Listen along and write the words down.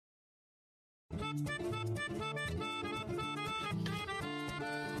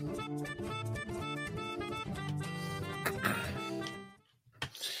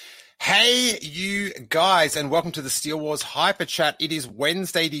Hey, you guys, and welcome to the Steele Wars Hyper Chat. It is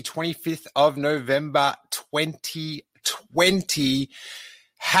Wednesday, the 25th of November, 2020.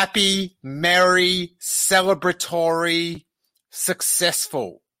 Happy, merry, celebratory,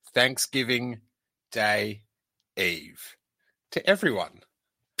 successful Thanksgiving Day Eve to everyone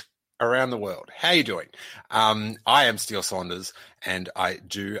around the world. How you doing? I am Steele Saunders, and I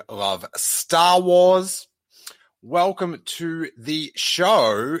do love Star Wars. Welcome to the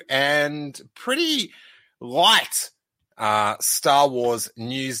show, and pretty light Star Wars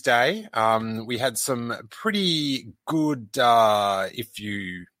news day. We had some pretty good, if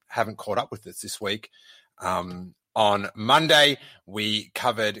you haven't caught up with this week, on Monday, we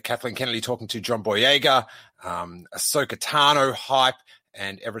covered Kathleen Kennedy talking to John Boyega, Ahsoka Tano hype,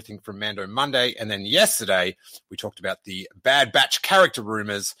 and everything from Mando Monday. And then yesterday, we talked about the Bad Batch character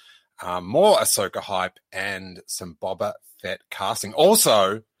rumors, more Ahsoka hype, and some Boba Fett casting.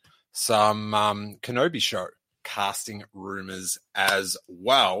 Also, some Kenobi show casting rumors as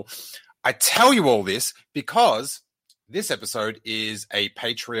well. I tell you all this because this episode is a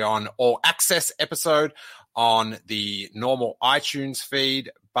Patreon All Access episode on the normal iTunes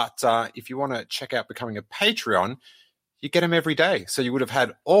feed. But if you want to check out becoming a Patreon, you get them every day. So you would have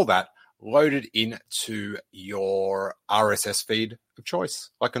had all that loaded into your RSS feed of choice,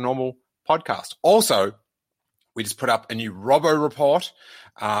 like a normal podcast. Also, we just put up a new Robo report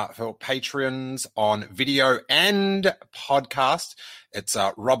for Patreons on video and podcast. It's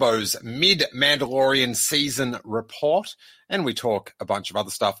Robo's mid-Mandalorian season report, and we talk a bunch of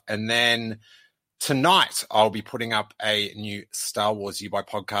other stuff. And then tonight, I'll be putting up a new Star Wars U by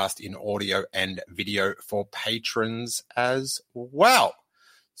podcast in audio and video for patrons as well.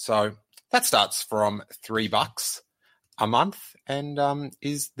 So that starts from $3 a month and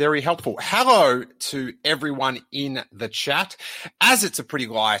is very helpful. Hello to everyone in the chat. As it's a pretty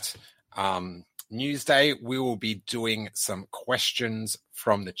light news day, we will be doing some questions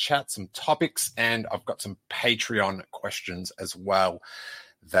from the chat, some topics, and I've got some Patreon questions as well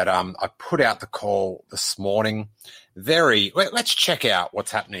that I put out the call this morning. Let's check out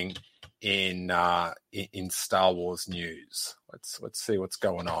what's happening in Star Wars news. Let's see what's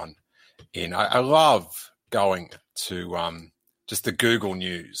going on. I love going to just the Google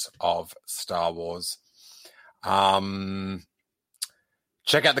News of Star Wars. Check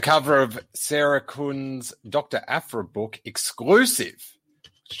out the cover of Sarah Kuhn's Dr. Aphra book, exclusive.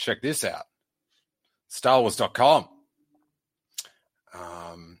 Check this out. StarWars.com.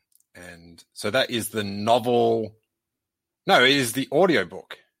 And so that is the novel. No, it is the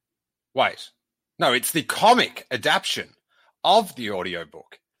audiobook. Wait. No, it's the comic adaptation of the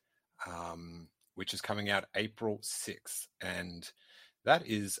audiobook, which is coming out April 6th. And that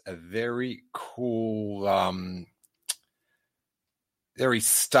is a very cool, very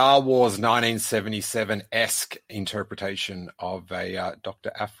Star Wars 1977-esque interpretation of a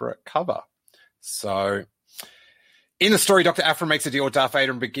Dr. Aphra cover. So in the story, Dr. Aphra makes a deal with Darth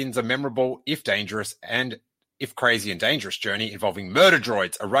Vader and begins a memorable, if dangerous, and if crazy and dangerous journey involving murder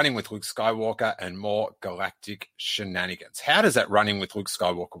droids, a run-in with Luke Skywalker, and more galactic shenanigans. How does that run-in with Luke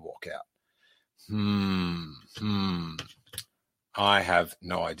Skywalker work out? I have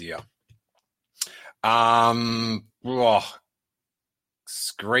no idea.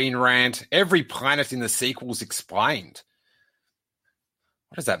 Screen rant. Every planet in the sequel's explained.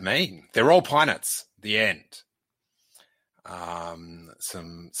 What does that mean? They're all planets. The end.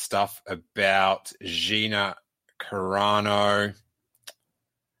 Some stuff about Gina Carano.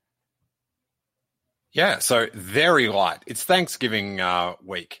 Yeah, so very light. It's Thanksgiving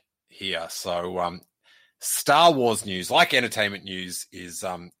week here. So Star Wars news, like entertainment news, is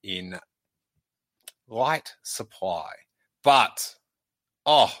in light supply. But,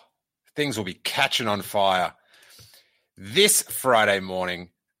 things will be catching on fire this Friday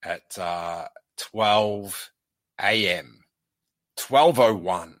morning at 12 a.m.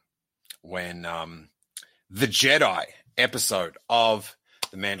 12:01 when the Jedi episode of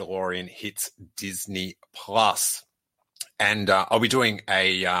The Mandalorian hits Disney Plus. And I'll be doing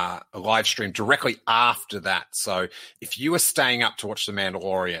a live stream directly after that. So if you are staying up to watch The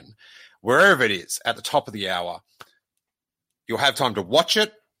Mandalorian, wherever it is, at the top of the hour, you'll have time to watch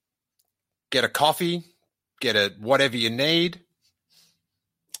it, get a coffee, get whatever you need.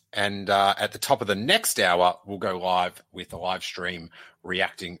 And at the top of the next hour, we'll go live with a live stream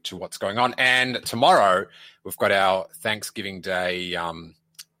reacting to what's going on. And tomorrow, we've got our Thanksgiving Day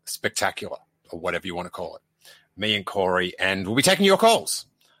spectacular, or whatever you want to call it. Me and Corey, and we'll be taking your calls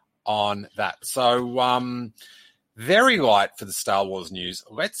on that. So, very light for the Star Wars news.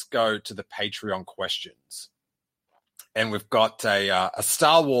 Let's go to the Patreon questions. And we've got a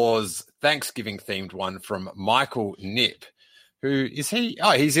Star Wars Thanksgiving themed one from Michael Nip. Who is he?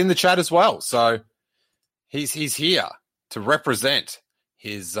 Oh, he's in the chat as well. So he's here to represent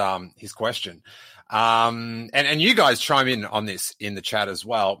his question. And you guys chime in on this in the chat as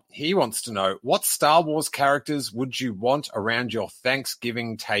well. He wants to know, what Star Wars characters would you want around your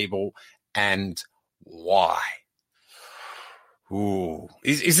Thanksgiving table and why? Ooh,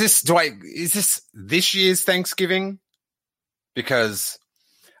 is this year's Thanksgiving? Because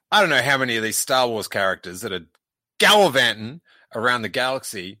I don't know how many of these Star Wars characters that are gallivanting around the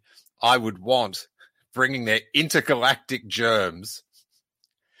galaxy I would want bringing their intergalactic germs,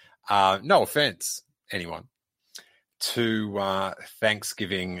 no offense, anyone, to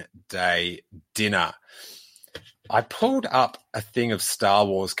Thanksgiving Day dinner. I pulled up a thing of Star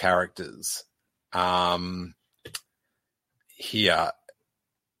Wars characters here.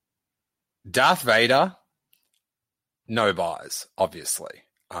 Darth Vader, no buys, obviously.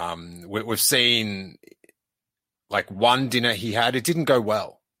 We've seen like one dinner he had. It didn't go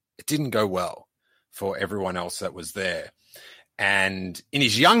well. It didn't go well for everyone else that was there. And in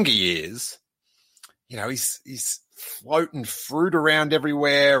his younger years, you know, he's floating fruit around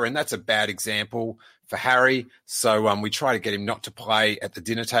everywhere, and that's a bad example for Harry. So we try to get him not to play at the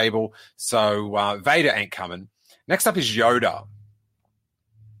dinner table. So Vader ain't coming. Next up is Yoda.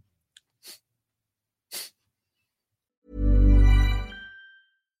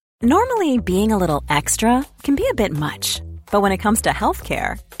 Normally, being a little extra can be a bit much. But when it comes to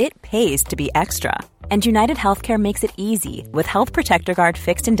healthcare, it pays to be extra. And United Healthcare makes it easy with Health Protector Guard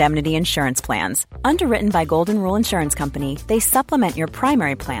fixed indemnity insurance plans. Underwritten by Golden Rule Insurance Company, they supplement your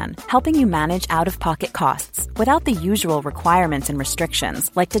primary plan, helping you manage out-of-pocket costs without the usual requirements and restrictions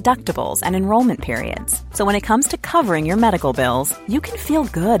like deductibles and enrollment periods. So when it comes to covering your medical bills, you can feel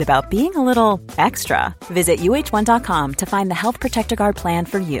good about being a little extra. Visit uh1.com to find the Health Protector Guard plan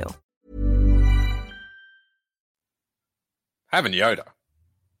for you. Having Yoda.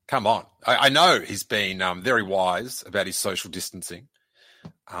 Come on. I know he's been very wise about his social distancing.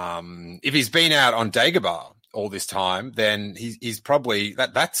 If he's been out on Dagobah all this time, then he's probably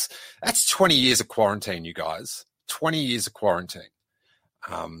that's 20 years of quarantine, you guys. 20 years of quarantine.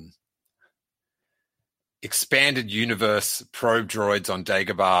 Expanded universe probe droids on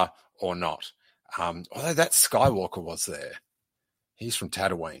Dagobah or not. Although that Skywalker was there. He's from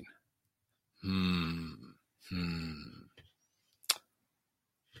Tatooine.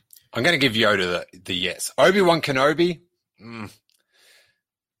 I'm going to give Yoda the yes. Obi-Wan Kenobi,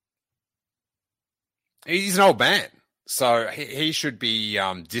 he's an old man, so he should be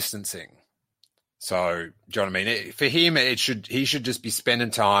distancing. So, do you know what I mean? For him, he should just be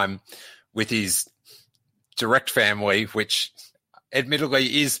spending time with his direct family, which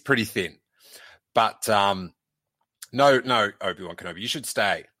admittedly is pretty thin. But no, Obi-Wan Kenobi, you should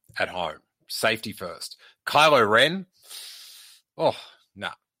stay at home. Safety first. Kylo Ren, no.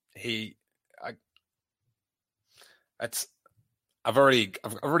 I've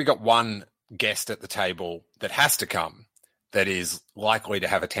already got one guest at the table that has to come that is likely to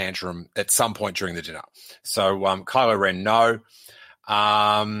have a tantrum at some point during the dinner. So Kylo Ren, no.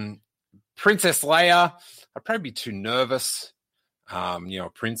 Princess Leia, I'd probably be too nervous.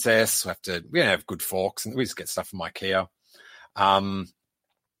 Princess, we don't have good forks, and we just get stuff from IKEA.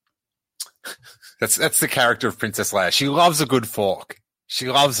 That's the character of Princess Leia. She loves a good fork. She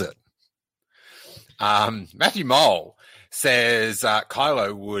loves it. Matthew Mole says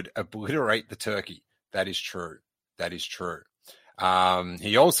Kylo would obliterate the turkey. That is true. That is true.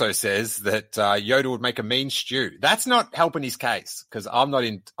 He also says that Yoda would make a mean stew. That's not helping his case because I'm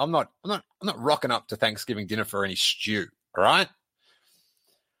not rocking up to Thanksgiving dinner for any stew. All right.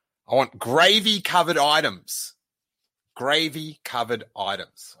 I want gravy-covered items. Gravy-covered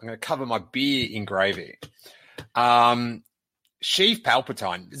items. I'm going to cover my beer in gravy. Sheev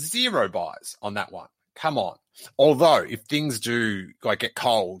Palpatine, 0 buys on that one. Come on. Although, if things do get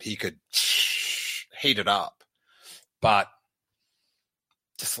cold, he could heat it up. But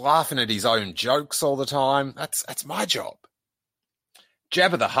just laughing at his own jokes all the time, that's my job.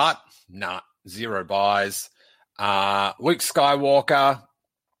 Jabba the Hutt, nah, 0 buys. Luke Skywalker,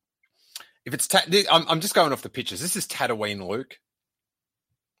 if it's I'm just going off the pictures. This is Tatooine Luke.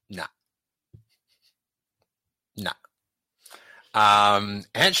 Nah.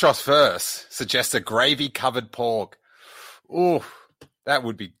 Hanshross first suggests a gravy-covered pork. Oh, that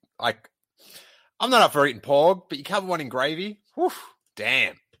would be like... I'm not up for eating pork, but you cover one in gravy? Whew,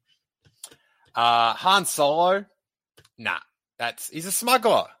 damn. Han Solo? Nah, he's a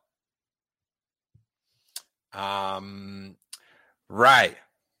smuggler. Ray.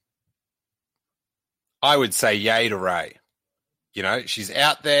 I would say yay to Ray. You know, she's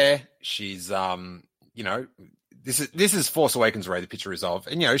out there. She's, you know, this is Force Awakens Ray, the picture is of.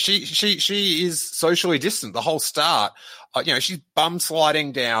 And, you know, she is socially distant the whole start. You know, she's bum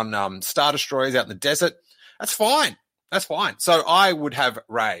sliding down Star Destroyers out in the desert. That's fine. That's fine. So I would have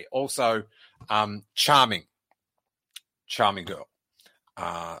Ray. Also, charming girl.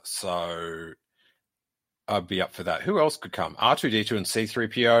 So I'd be up for that. Who else could come? R2-D2 and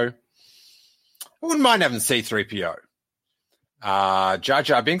C-3PO. I wouldn't mind having C-3PO. Jar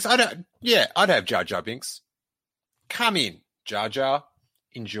Jar Binks. I'd have Jar Jar Binks. Come in, Jar Jar.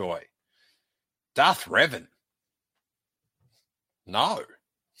 Enjoy. Darth Revan. No.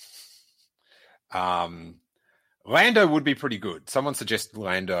 Lando would be pretty good. Someone suggested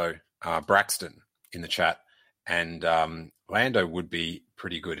Lando Braxton in the chat, and Lando would be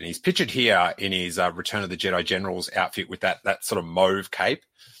pretty good. And he's pictured here in his Return of the Jedi General's outfit with that sort of mauve cape.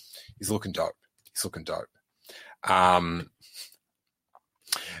 He's looking dope.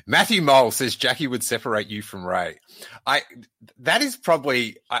 Matthew Mole says Jackie would separate you from Ray. That is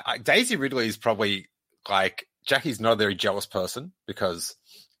probably Daisy Ridley is probably like Jackie's not a very jealous person because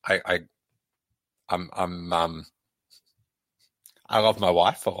I love my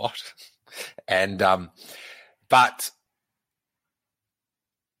wife a lot, and but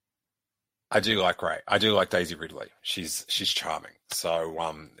I do like Ray. I do like Daisy Ridley. She's charming. So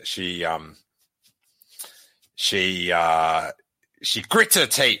she grits her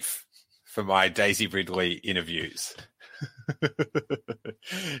teeth for my Daisy Ridley interviews.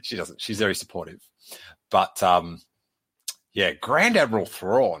 She doesn't. She's very supportive. But, Grand Admiral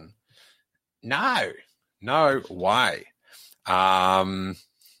Thrawn, no way.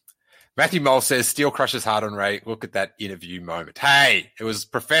 Matthew Mole says, Steel crushes hard on Ray. Look at that interview moment. Hey, it was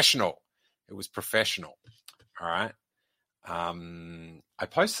professional. All right. I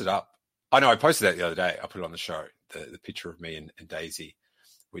posted up. I posted that the other day. I put it on the show, the picture of me and Daisy,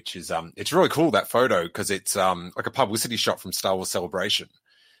 which is, it's really cool, that photo, because it's like a publicity shot from Star Wars Celebration.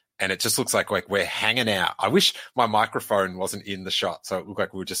 And it just looks like we're hanging out. I wish my microphone wasn't in the shot, so it looked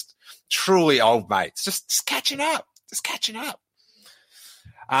like we were just truly old mates, just catching up.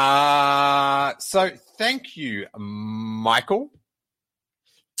 So thank you, Michael.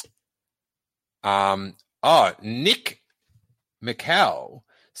 Nick McCall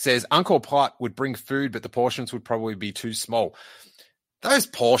says Uncle Plot would bring food, but the portions would probably be too small. Those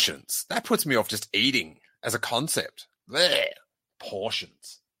portions, that puts me off just eating as a concept. Blech,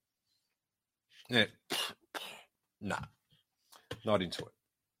 portions. Yeah. Nah, not into it.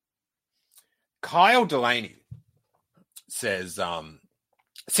 Kyle Delaney says,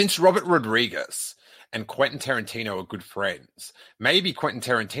 since Robert Rodriguez and Quentin Tarantino are good friends, maybe Quentin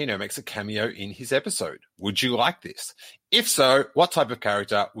Tarantino makes a cameo in his episode. Would you like this? If so, what type of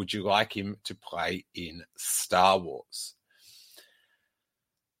character would you like him to play in Star Wars?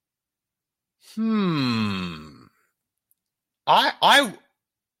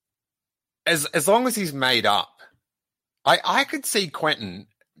 As long as he's made up, I could see Quentin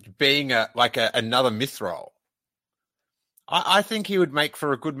being another Mythrol. I think he would make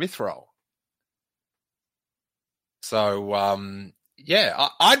for a good Mythrol. So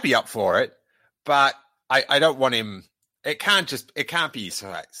I'd be up for it, but I don't want him. It can't be his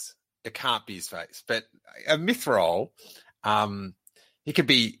face. It can't be his face. But a Mythrol, he could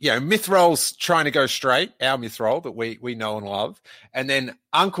be, Mythrol's trying to go straight, our Mythrol that we know and love. And then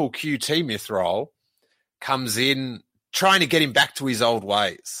Uncle QT Mythrol comes in trying to get him back to his old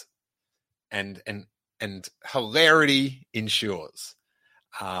ways. And hilarity ensures.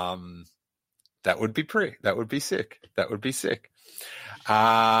 That would be sick.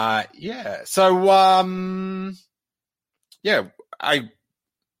 So, I'm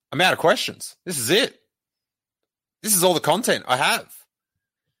out of questions. This is it. This is all the content I have.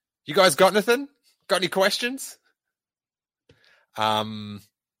 You guys got anything? Got any questions?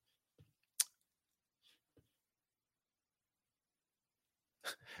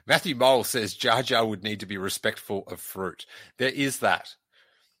 Matthew Mole says Jar Jar would need to be respectful of fruit. There is that.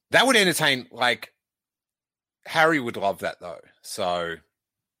 That would entertain, Harry would love that though. So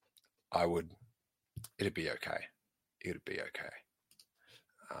it'd be okay.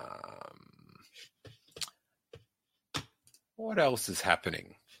 What else is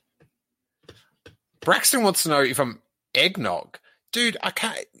happening? Braxton wants to know if I'm eggnog. Dude, I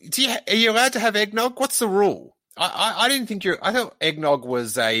can't. Are you allowed to have eggnog? What's the rule? I didn't think I thought eggnog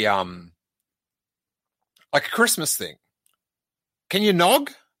was a Christmas thing. Can you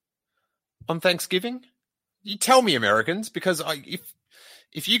nog on Thanksgiving? You tell me, Americans, because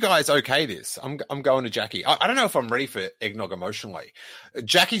if you guys okay this, I'm going to Jackie. I don't know if I'm ready for eggnog emotionally.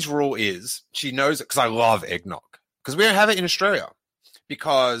 Jackie's rule is she knows it because I love eggnog because we don't have it in Australia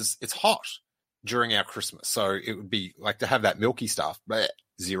because it's hot during our Christmas. So it would be like to have that milky stuff, but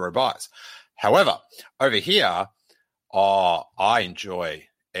 0 buys. However, over here, I enjoy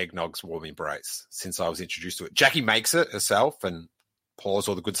eggnog's warm embrace since I was introduced to it. Jackie makes it herself and pours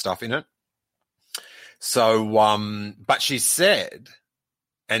all the good stuff in it. So, but she said,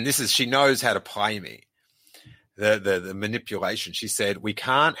 and she knows how to play me, the manipulation. She said, we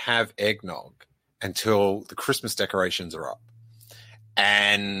can't have eggnog until the Christmas decorations are up.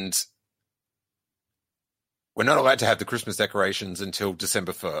 And we're not allowed to have the Christmas decorations until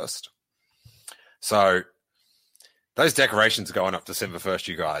December 1st. So those decorations are going up December 1st,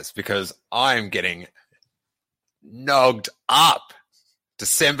 you guys, because I am getting nogged up.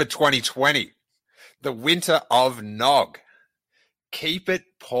 December 2020, the winter of nog. Keep it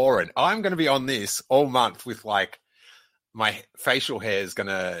pouring. I'm going to be on this all month with like my facial hair is going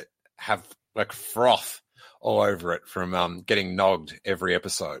to have like froth all over it from getting nogged every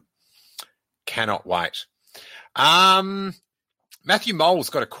episode. Cannot wait. Matthew Mole's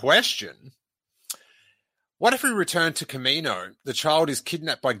got a question. What if we return to Kamino? The child is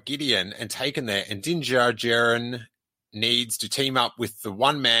kidnapped by Gideon and taken there, and Din Djarin needs to team up with the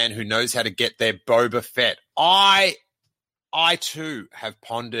one man who knows how to get there, Boba Fett. I too have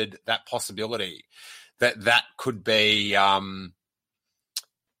pondered that possibility that could be an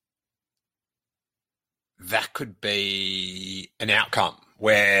outcome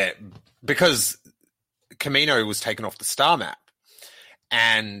where, because Kamino was taken off the star map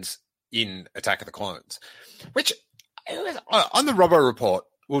and in Attack of the Clones, which on the Robbo Report,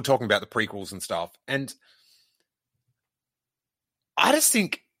 we were talking about the prequels and stuff, and I just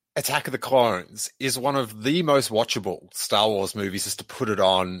think Attack of the Clones is one of the most watchable Star Wars movies just to put it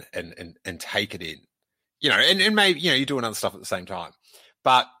on and take it in. You know, and maybe, you know, you're doing other stuff at the same time.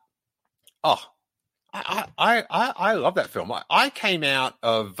 But, I love that film. I came out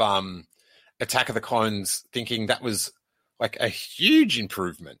of Attack of the Clones thinking that was like a huge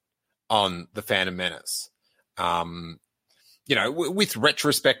improvement on The Phantom Menace. You know, with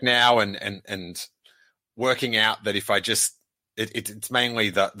retrospect now and working out that if I just, it's mainly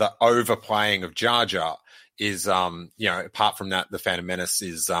the overplaying of Jar Jar is, you know, apart from that, The Phantom Menace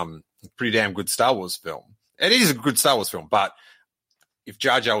is a pretty damn good Star Wars film. It is a good Star Wars film, but if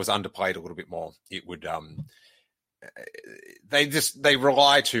Jar Jar was underplayed a little bit more, it would, they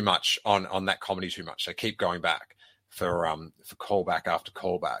rely too much on that comedy too much. They keep going back for callback after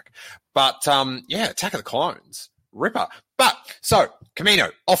callback. But, yeah, Attack of the Clones, ripper. But, so,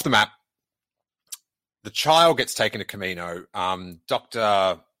 Kamino, off the map. The child gets taken to Kamino.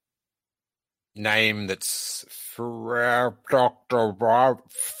 Dr. Name that's Dr.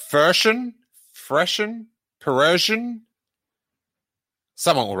 Persian.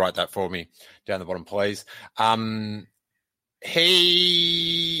 Someone will write that for me down the bottom, please.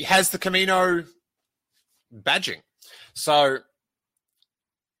 He has the Kamino badging. So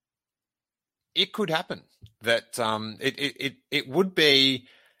it could happen that it would be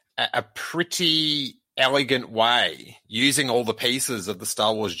a pretty elegant way, using all the pieces of the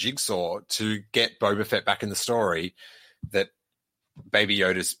Star Wars jigsaw to get Boba Fett back in the story, that Baby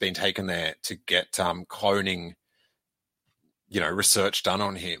Yoda's been taken there to get cloning, you know, research done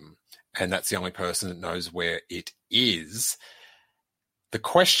on him, and that's the only person that knows where it is. The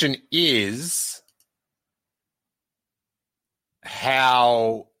question is,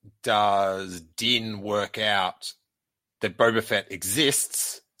 how does Din work out that Boba Fett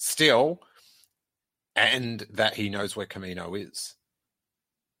exists still and that he knows where Kamino is?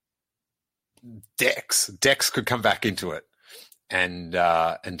 Dex could come back into it and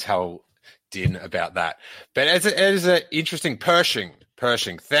tell Din about that. But as an interesting Pershing.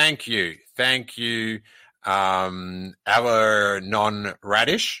 Thank you, Aller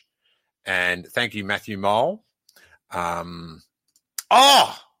Non-Radish, and thank you, Matthew Mole.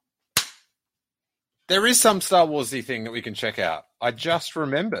 There is some Star Wars-y thing that we can check out. I just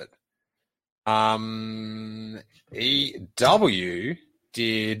remembered. EW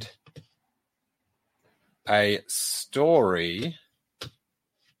did a story.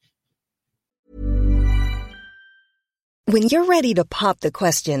 When you're ready to pop the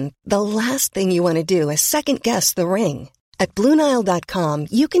question, the last thing you want to do is second-guess the ring. At BlueNile.com,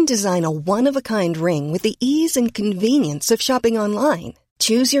 you can design a one-of-a-kind ring with the ease and convenience of shopping online.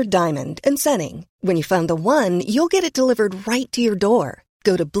 Choose your diamond and setting. When you find the one, you'll get it delivered right to your door.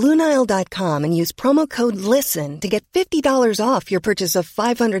 Go to BlueNile.com and use promo code LISTEN to get $50 off your purchase of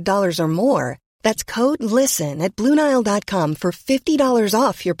 $500 or more. That's code LISTEN at BlueNile.com for $50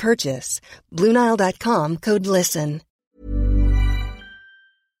 off your purchase. BlueNile.com, code LISTEN.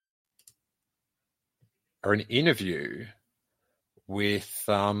 Or an interview with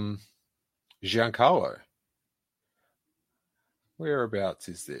Giancarlo. Whereabouts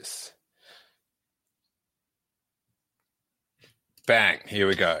is this? Bang, here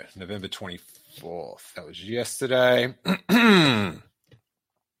we go. November 24th. That was yesterday.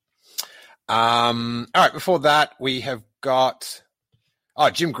 All right, before that, we have got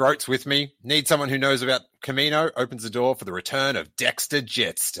Jim Grote's with me. Need someone who knows about Camino. Opens the door for the return of Dexter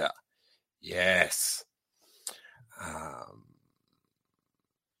Jettster. Yes.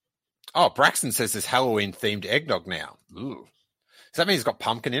 Braxton says there's Halloween-themed eggnog now. Ooh. Does that mean it's got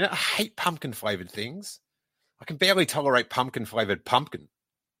pumpkin in it? I hate pumpkin-flavored things. I can barely tolerate pumpkin-flavored pumpkin.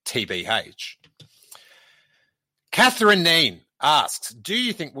 TBH. Catherine Neen asks, do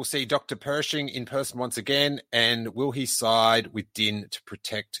you think we'll see Dr. Pershing in person once again, and will he side with Din to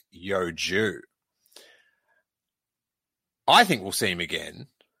protect Yeoju? I think we'll see him again,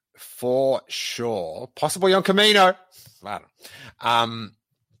 for sure. Possibly on Camino. I don't know.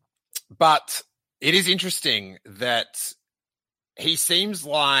 But it is interesting that he seems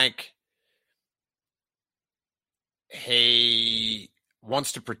like he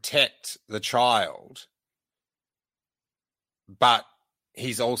wants to protect the child, but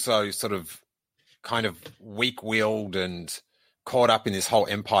he's also sort of kind of weak-willed and caught up in this whole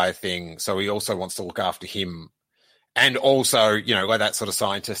Empire thing. So he also wants to look after him. And also, like that sort of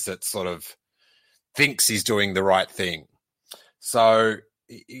scientist that sort of thinks he's doing the right thing. So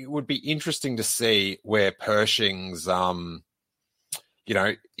it would be interesting to see where Pershing's,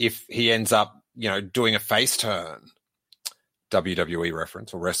 if he ends up, doing a face turn, WWE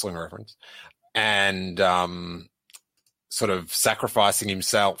reference or wrestling reference, and sort of sacrificing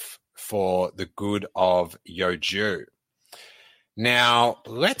himself for the good of Yeoju. Now,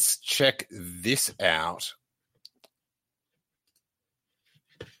 let's check this out.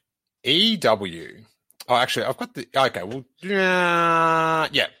 EW. Oh, actually, I've got the... Okay, well, yeah.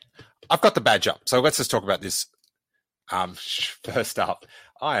 I've got the badge up. So let's just talk about this first up.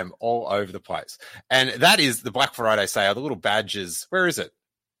 I am all over the place. And that is the Black Friday sale, the little badges. Where is it?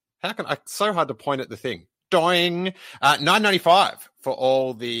 So hard to point at the thing. Doing $9.95 for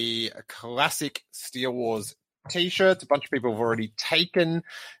all the classic Steele Wars t-shirts. A bunch of people have already taken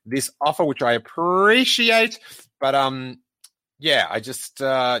this offer, which I appreciate. But I just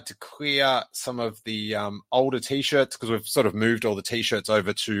to clear some of the older t-shirts, because we've sort of moved all the t-shirts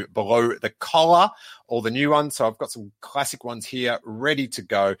over to below the collar, all the new ones. So I've got some classic ones here ready to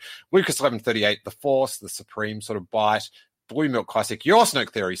go. Lucas 1138, The Force, The Supreme sort of bite, Blue Milk Classic, Your Snoke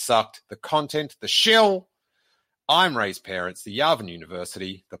Theory Sucked, The Content, The Shill, I'm Ray's Parents, The Yavin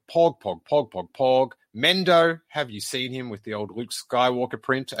University, The Pog, Mendo, have you seen him with the old Luke Skywalker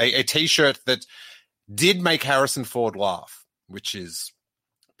print? A t-shirt that did make Harrison Ford laugh, which is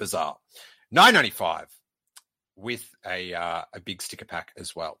bizarre. $9.95 with a big sticker pack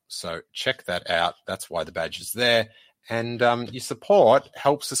as well. So check that out. That's why the badge is there. And your support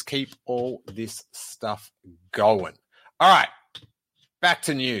helps us keep all this stuff going. All right, back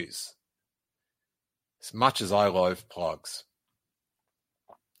to news. As much as I loathe plugs.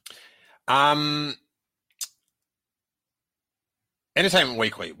 Entertainment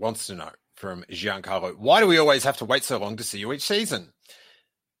Weekly wants to know from Giancarlo, why do we always have to wait so long to see you each season?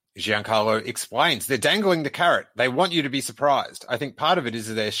 Giancarlo explains, they're dangling the carrot. They want you to be surprised. I think part of it is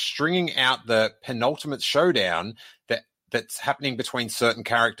that they're stringing out the penultimate showdown that's happening between certain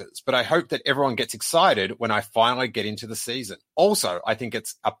characters. But I hope that everyone gets excited when I finally get into the season. Also, I think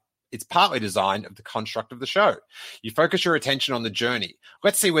it's partly designed of the construct of the show. You focus your attention on the journey.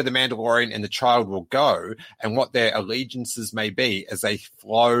 Let's see where the Mandalorian and the child will go and what their allegiances may be as they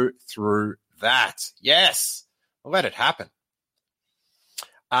flow through that. Yes, let it happen.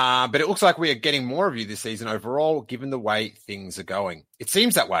 But it looks like we are getting more of you this season overall, given the way things are going. It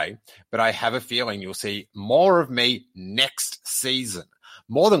seems that way, but I have a feeling you'll see more of me next season.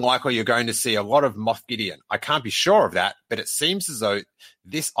 More than likely, you're going to see a lot of Moff Gideon. I can't be sure of that, but it seems as though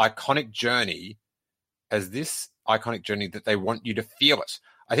this iconic journey that they want you to feel it.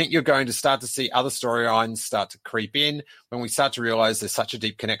 I think you're going to start to see other storylines start to creep in when we start to realize there's such a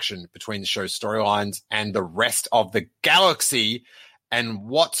deep connection between the show's storylines and the rest of the galaxy and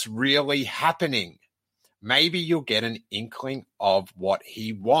what's really happening. Maybe you'll get an inkling of what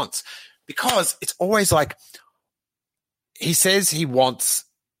he wants, because it's always like, he says he wants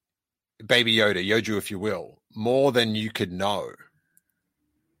Baby Yoda, Yeoju, if you will, more than you could know.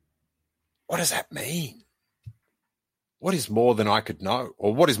 What does that mean? What is more than I could know?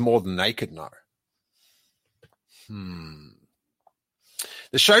 Or what is more than they could know?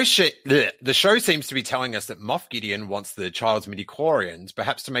 The show seems to be telling us that Moff Gideon wants the child's midichlorians,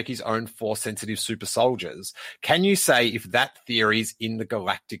 perhaps to make his own Force-sensitive super soldiers. Can you say if that theory's in the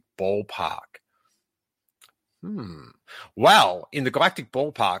galactic ballpark? Well, in the galactic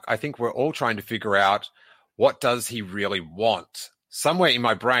ballpark, I think we're all trying to figure out what does he really want. Somewhere in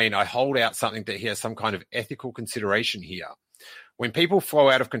my brain, I hold out something that he has some kind of ethical consideration here. When people flow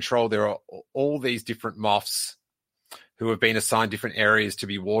out of control, there are all these different Moffs who have been assigned different areas to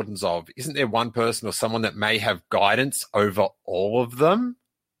be wardens of. Isn't there one person or someone that may have guidance over all of them?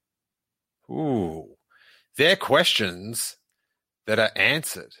 Ooh, they're questions that are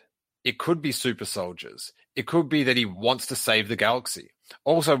answered. It could be super soldiers. It could be that he wants to save the galaxy.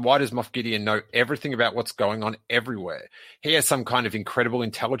 Also, why does Moff Gideon know everything about what's going on everywhere? He has some kind of incredible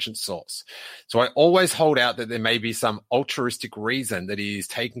intelligence source. So I always hold out that there may be some altruistic reason that he is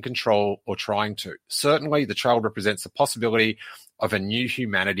taking control or trying to. Certainly, the child represents the possibility of a new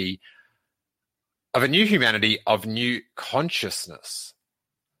humanity, of new consciousness.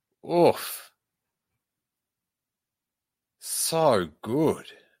 Oof. So good.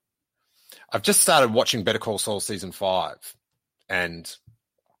 I've just started watching Better Call Saul season 5. And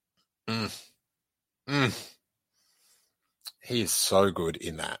he is so good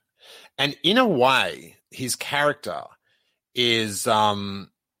in that. And in a way, his character is like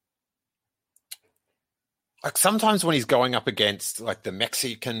sometimes when he's going up against like the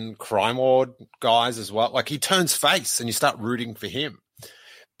Mexican crime lord guys as well, like he turns face and you start rooting for him.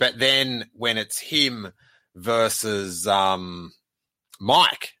 But then when it's him versus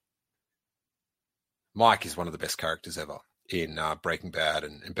Mike is one of the best characters ever in Breaking Bad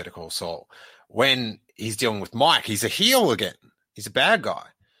and Better Call Saul. When he's dealing with Mike, he's a heel again. He's a bad guy.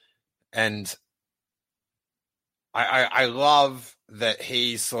 And I love that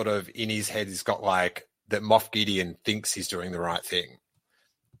he's sort of in his head, he's got like that Moff Gideon thinks he's doing the right thing.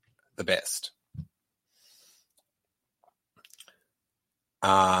 The best.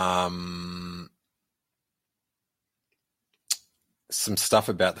 Some stuff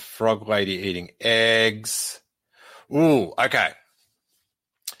about the frog lady eating eggs. Ooh, okay.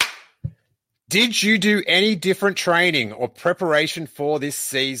 Did you do any different training or preparation for this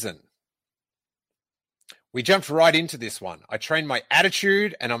season? We jumped right into this one. I trained my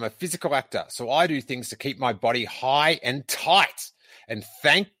attitude and I'm a physical actor, so I do things to keep my body high and tight. And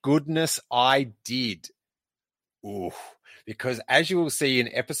thank goodness I did. Ooh, because as you will see in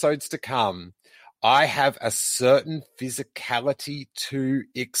episodes to come, I have a certain physicality to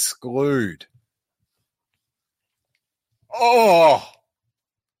exclude. Oh!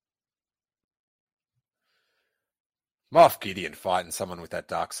 Moff Gideon fighting someone with that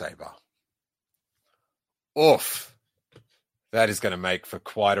Darksaber. Oof. That is going to make for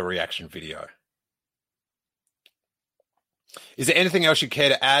quite a reaction video. Is there anything else you care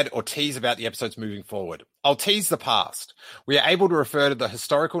to add or tease about the episodes moving forward? I'll tease the past. We are able to refer to the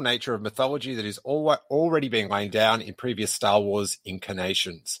historical nature of mythology that is already being laid down in previous Star Wars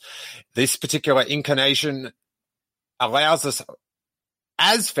incarnations. This particular incarnation allows us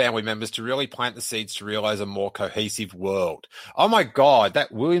as family members to really plant the seeds to realize a more cohesive world. Oh my God,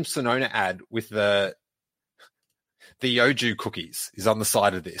 that Williams Sonoma ad with the Yoju cookies is on the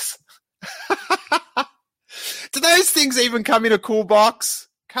side of this. Do those things even come in a cool box?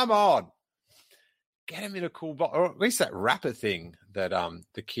 Come on. Get them in a cool box. Or at least that wrapper thing that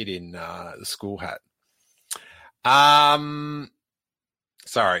the kid in the school had.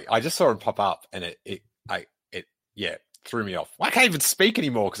 Sorry, I just saw him pop up and it threw me off. I can't even speak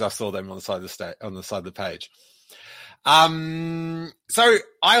anymore because I saw them on the side of the page. So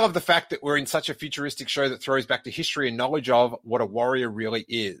I love the fact that we're in such a futuristic show that throws back to history and knowledge of what a warrior really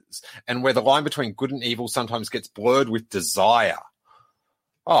is, and where the line between good and evil sometimes gets blurred with desire.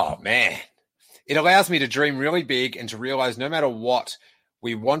 Oh man, it allows me to dream really big and to realize no matter what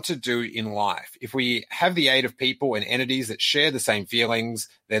we want to do in life, if we have the aid of people and entities that share the same feelings,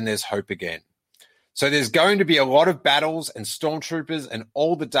 then there's hope again. So there's going to be a lot of battles and stormtroopers and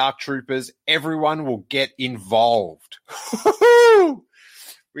all the dark troopers. Everyone will get involved.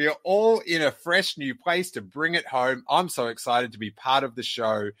 We are all in a fresh new place to bring it home. I'm so excited to be part of the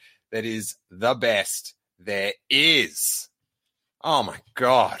show that is the best there is. Oh my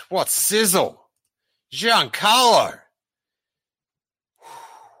God, what sizzle. Giancarlo.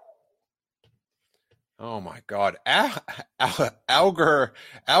 Oh my God.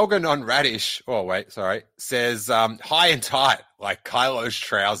 Algernon Radish, says high and tight like Kylo's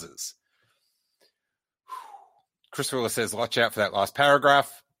trousers. Chris Wheeler says, watch out for that last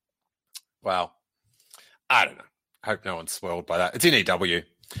paragraph. Well, I don't know. I hope no one's spoiled by that. It's in EW.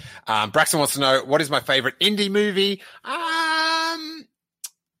 Braxton wants to know, what is my favorite indie movie?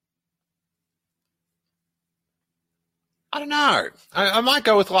 I don't know. I might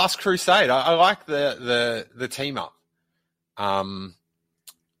go with Last Crusade. I like the team up. I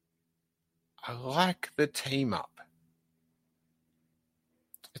like the team up.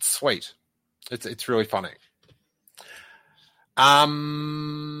 It's sweet. It's really funny.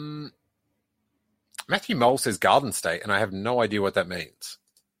 Matthew Mole says Garden State, and I have no idea what that means.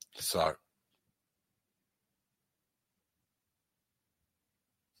 So,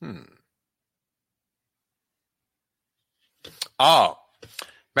 Oh,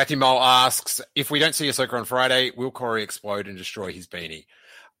 Matthew Mole asks, if we don't see Ahsoka on Friday, will Corey explode and destroy his beanie?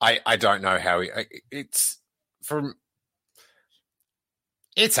 I don't know how it's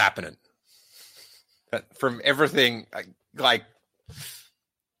happening. From everything,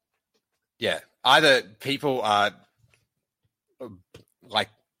 either people are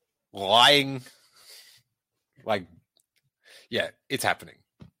lying, it's happening.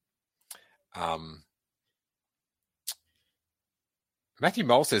 Matthew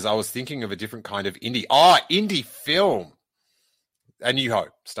Mole says, I was thinking of a different kind of indie. Oh, indie film. A New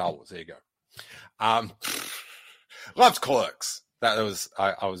Hope, Star Wars. There you go. Loved Clerks. I was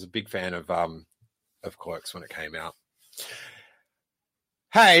a big fan of Clerks when it came out.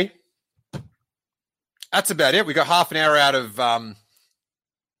 Hey, that's about it. We got half an hour out of, some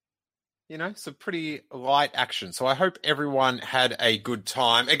pretty light action. So I hope everyone had a good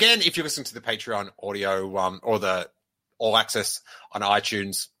time. Again, if you listen to the Patreon audio or the All Access on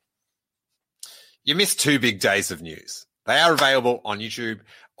iTunes, you missed 2 big days of news. They are available on YouTube,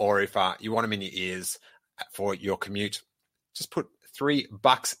 or if you want them in your ears for your commute, just put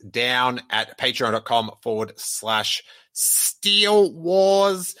 $3 down at patreon.com/Steele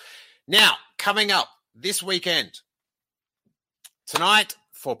Wars. Now, coming up this weekend, tonight,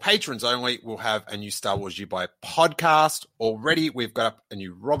 for patrons only, we'll have a new Star Wars You Buy podcast. Already, we've got up a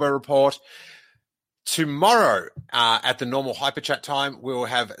new Robbo report. Tomorrow, at the normal Hyper Chat time, we'll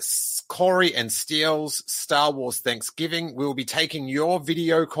have Corey and Steele's Star Wars Thanksgiving. We'll be taking your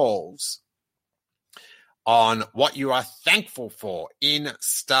video calls on what you are thankful for in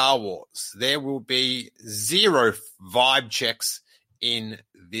Star Wars. There will be 0 vibe checks in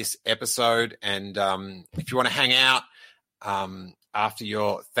this episode. And if you want to hang out after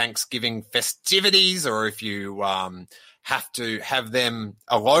your Thanksgiving festivities, or if you have to have them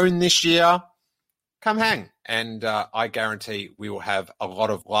alone this year, come hang, and I guarantee we will have a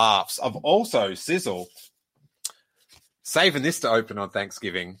lot of laughs. I've also, Sizzle, saving this to open on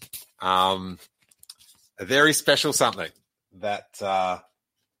Thanksgiving, a very special something that I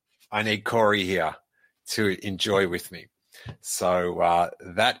need Corey here to enjoy with me. So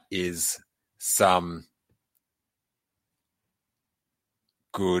that is some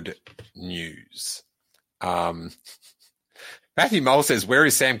good news. Matthew Mole says, where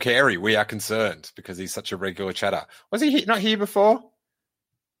is Sam Carey? We are concerned because he's such a regular chatter. Was he not here before?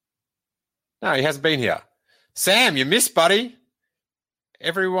 No, he hasn't been here. Sam, you missed, buddy.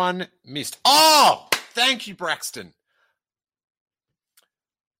 Everyone missed. Oh, thank you, Braxton.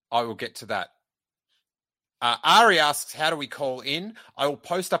 I will get to that. Ari asks, how do we call in? I will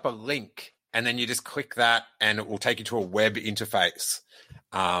post up a link, and then you just click that, and it will take you to a web interface.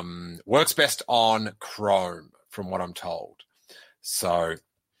 Works best on Chrome, from what I'm told. So,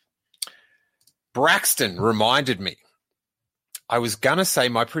 Braxton reminded me I was going to say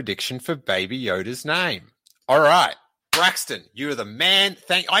my prediction for Baby Yoda's name. All right, Braxton, you're the man.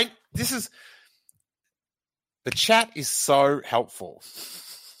 The chat is so helpful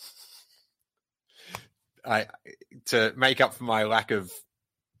to make up for my lack of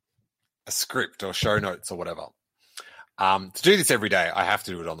a script or show notes or whatever. To do this every day, I have to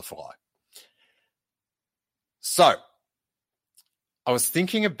do it on the fly. So, I was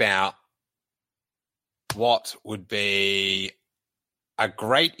thinking about what would be a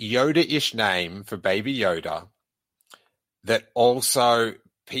great Yoda-ish name for Baby Yoda that also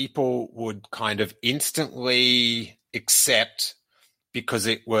people would kind of instantly accept because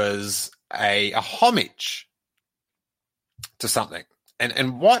it was a homage to something.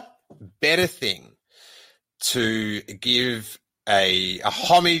 And what better thing to give a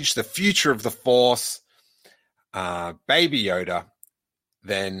homage, the future of the Force, Baby Yoda,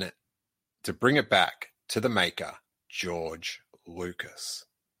 than to bring it back to the maker, George Lucas.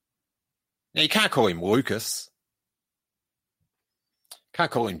 Now, you can't call him Lucas. Can't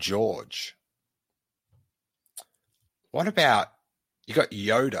call him George. What about, you got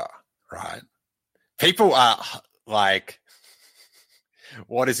Yoda, right? People are like,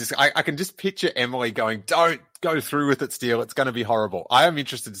 What is this? I can just picture Emily going, don't go through with it, Steele. It's going to be horrible. I am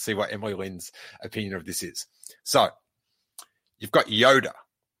interested to see what Emily Lynn's opinion of this is. So, you've got Yoda,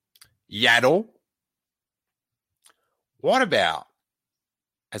 Yaddle. What about,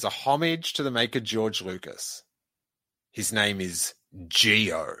 as a homage to the maker George Lucas, his name is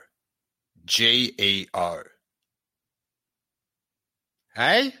Geo. G-E-O.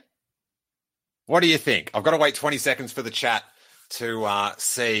 Hey? What do you think? I've got to wait 20 seconds for the chat to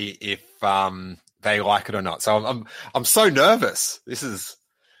see if they like it or not. So I'm so nervous.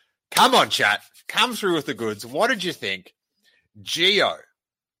 Come on, chat. Come through with the goods. What did you think? Geo.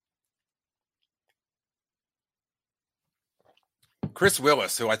 Chris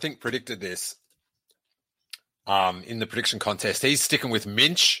Willis, who I think predicted this in the prediction contest, he's sticking with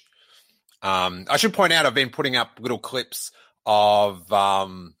Minch. I should point out I've been putting up little clips of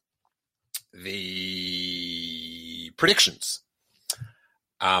the predictions.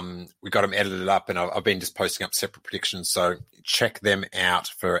 We got them edited up, and I've been just posting up separate predictions, so check them out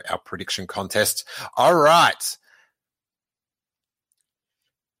for our prediction contest. All right.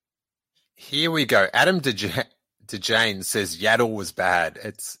 Here we go. Adam DeJane says Yaddle was bad.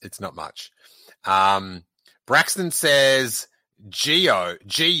 It's not much. Braxton says Geo.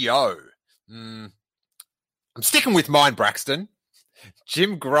 I'm sticking with mine, Braxton.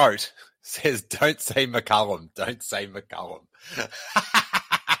 Jim Grote says, don't say McCullum. Don't say McCullum.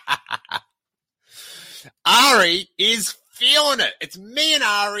 Ari is feeling it. It's me and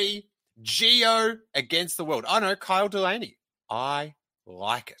Ari. Geo against the world. Oh, no, Kyle Delaney. I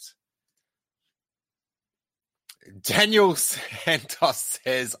like it. Daniel Santos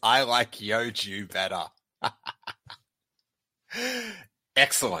says, I like Yoju better.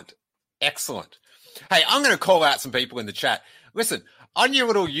 Excellent. Hey, I'm going to call out some people in the chat. Listen, on your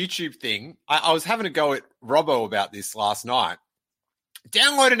little YouTube thing, I was having a go at Robbo about this last night.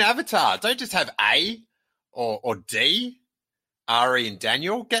 Download an avatar. Don't just have A or D, Ari and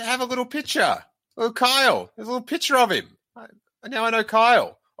Daniel. Have a little picture. Little Kyle. There's a little picture of him. Now I know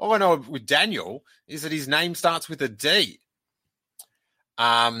Kyle. All I know with Daniel is that his name starts with a D.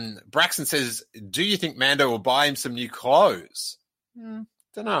 Braxton says, do you think Mando will buy him some new clothes? Don't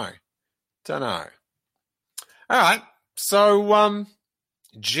know. All right. So,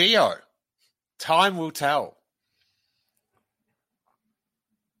 Geo. Time will tell.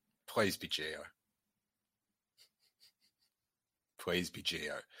 Please be Geo.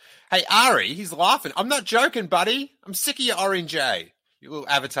 Hey, Ari, he's laughing. I'm not joking, buddy. I'm sick of your Orange A, your little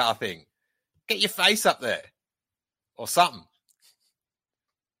avatar thing. Get your face up there. Or something.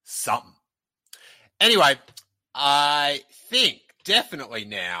 Anyway, I think definitely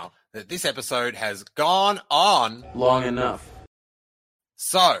now that this episode has gone on long enough.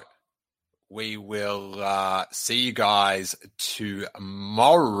 So we will see you guys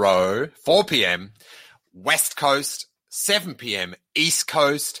tomorrow, 4 p.m. West Coast, 7 p.m. East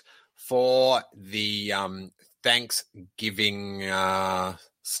Coast for the Thanksgiving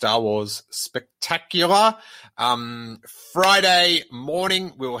Star Wars Spectacular. Friday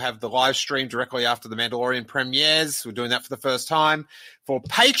morning, we'll have the live stream directly after the Mandalorian premieres. We're doing that for the first time. For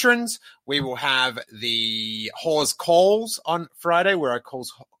patrons, we will have the Hawes Calls on Friday, where I call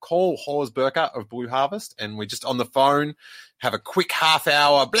Hawes Burka of Blue Harvest, and we're just on the phone, have a quick half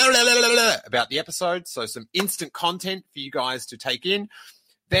hour about the episode. So some instant content for you guys to take in.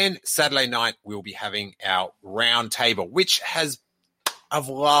 Then Saturday night, we'll be having our round table, which I've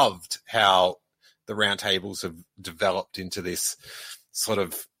loved how the round tables have developed into this sort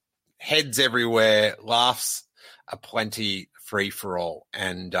of heads everywhere, laughs aplenty, free for all.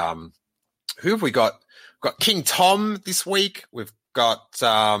 And who have we got? We've got King Tom this week. We've got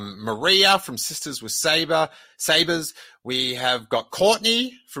Maria from Sisters with Sabers. We have got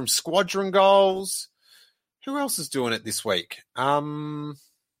Courtney from Squadron Goals. Who else is doing it this week?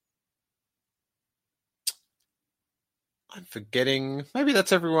 I'm forgetting. Maybe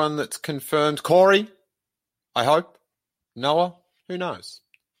that's everyone that's confirmed. Corey, I hope. Noah, who knows?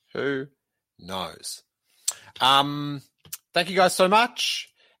 Thank you guys so much.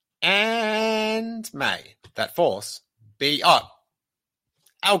 And may that force be...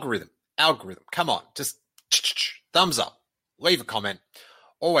 algorithm. Come on. Just thumbs up. Leave a comment.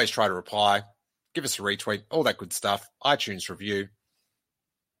 Always try to reply. Give us a retweet. All that good stuff. iTunes review.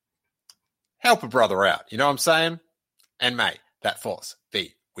 Help a brother out. You know what I'm saying? And may that force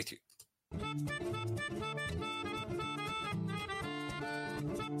be with you.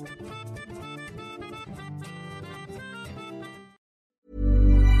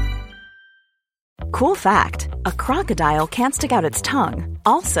 Cool fact, a crocodile can't stick out its tongue.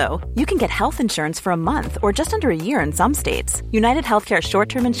 Also, you can get health insurance for a month or just under a year in some states. United Healthcare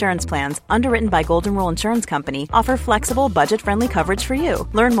short-term insurance plans, underwritten by Golden Rule Insurance Company, offer flexible, budget-friendly coverage for you.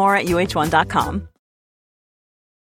 Learn more at uh1.com.